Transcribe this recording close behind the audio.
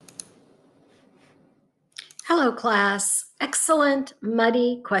Hello, class. Excellent,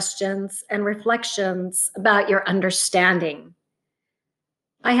 muddy questions and reflections about your understanding.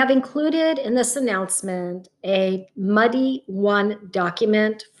 I have included in this announcement a Muddy 1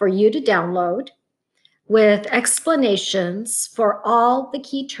 document for you to download with explanations for all the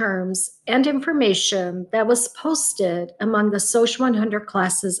key terms and information that was posted among the Social 100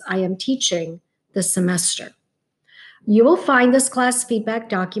 classes I am teaching this semester. You will find this class feedback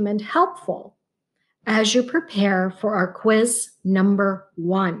document helpful as you prepare for our quiz number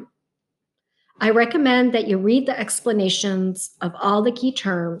 1. I recommend that you read the explanations of all the key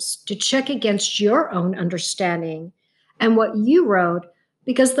terms to check against your own understanding and what you wrote,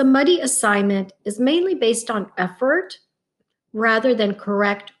 because the muddy assignment is mainly based on effort rather than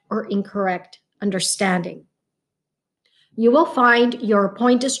correct or incorrect understanding. You will find your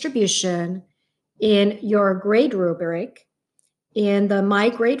point distribution in your grade rubric in the My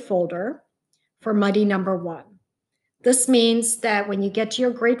Grade folder for Muddy number 1. This means that when you get to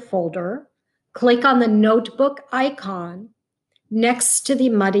your grade folder, click on the notebook icon next to the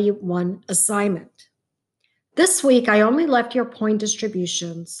Muddy 1 assignment. This week, I only left your point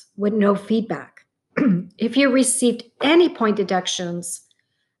distributions with no feedback. If you received any point deductions,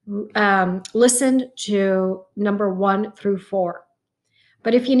 listen to number 1 through 4.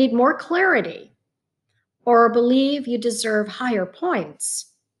 But if you need more clarity or believe you deserve higher points,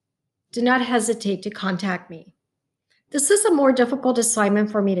 do not hesitate to contact me. This is a more difficult assignment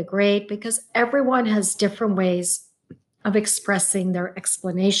for me to grade because everyone has different ways of expressing their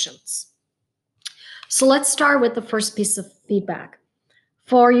explanations. So let's start with the first piece of feedback.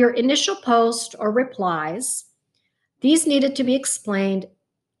 For your initial post or replies, these needed to be explained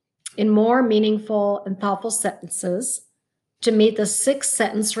in more meaningful and thoughtful sentences to meet the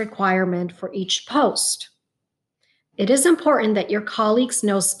 6-sentence requirement for each post. It is important that your colleagues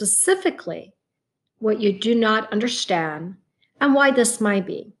know specifically what you do not understand and why this might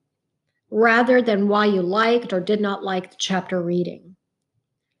be, rather than why you liked or did not like the chapter reading.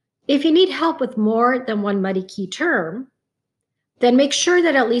 If you need help with more than one muddy key term, then make sure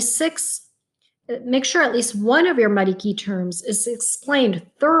at least one of your muddy key terms is explained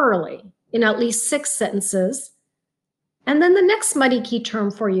thoroughly in at least 6 sentences, and then the next muddy key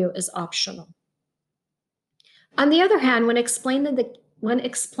term for you is optional. On the other hand, when explaining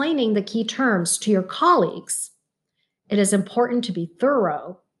the key terms to your colleagues, it is important to be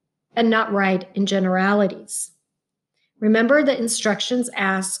thorough and not write in generalities. Remember, the instructions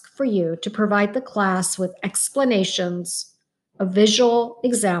ask for you to provide the class with explanations of visual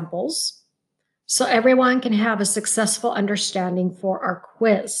examples so everyone can have a successful understanding for our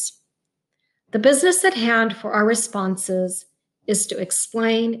quiz. The business at hand for our responses is to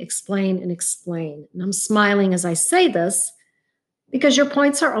explain, explain, and explain. And I'm smiling as I say this because your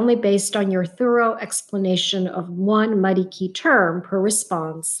points are only based on your thorough explanation of one muddy key term per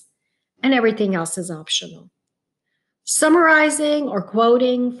response, and everything else is optional. Summarizing or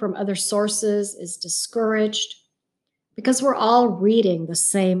quoting from other sources is discouraged because we're all reading the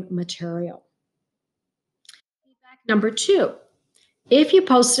same material. Feedback number 2. If you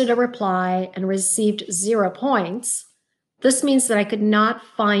posted a reply and received 0 points, this means that I could not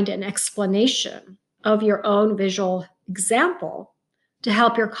find an explanation of your own visual example to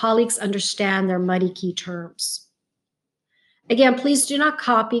help your colleagues understand their muddy key terms. Again, please do not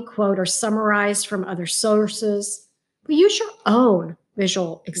copy, quote, or summarize from other sources, but use your own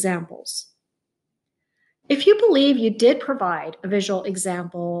visual examples. If you believe you did provide a visual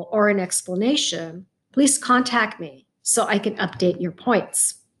example or an explanation, please contact me so I can update your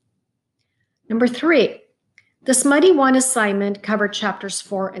points. Number 3. This Muddy 1 assignment covered chapters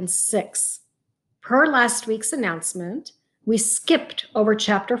 4 and 6. Per last week's announcement, we skipped over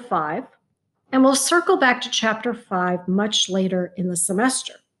chapter 5, and we'll circle back to chapter 5 much later in the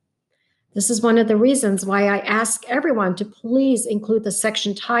semester. This is one of the reasons why I ask everyone to please include the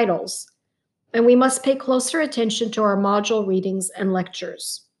section titles, and we must pay closer attention to our module readings and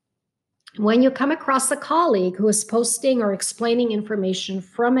lectures. When you come across a colleague who is posting or explaining information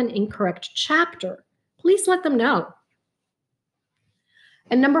from an incorrect chapter, please let them know.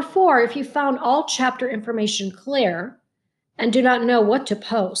 And number 4, if you found all chapter information clear and do not know what to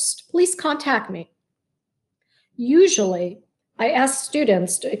post, please contact me. Usually, I ask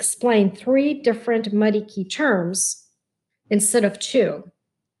students to explain 3 different muddy key terms instead of 2,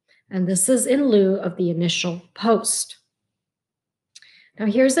 and this is in lieu of the initial post. Now,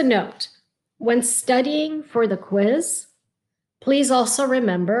 here's a note. When studying for the quiz, please also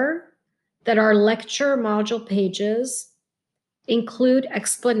remember that our lecture module pages include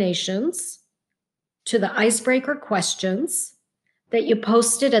explanations to the icebreaker questions that you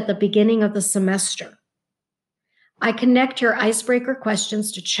posted at the beginning of the semester. I connect your icebreaker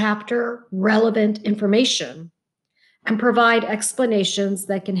questions to chapter relevant information and provide explanations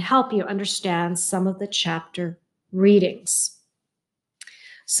that can help you understand some of the chapter readings.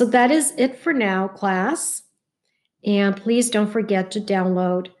 So that is it for now, class. And please don't forget to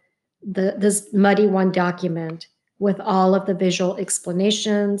download this Muddy One document with all of the visual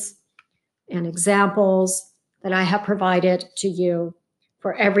explanations and examples that I have provided to you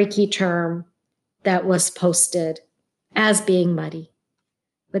for every key term that was posted as being muddy.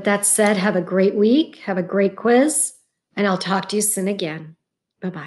 With that said, have a great week, have a great quiz, and I'll talk to you soon again.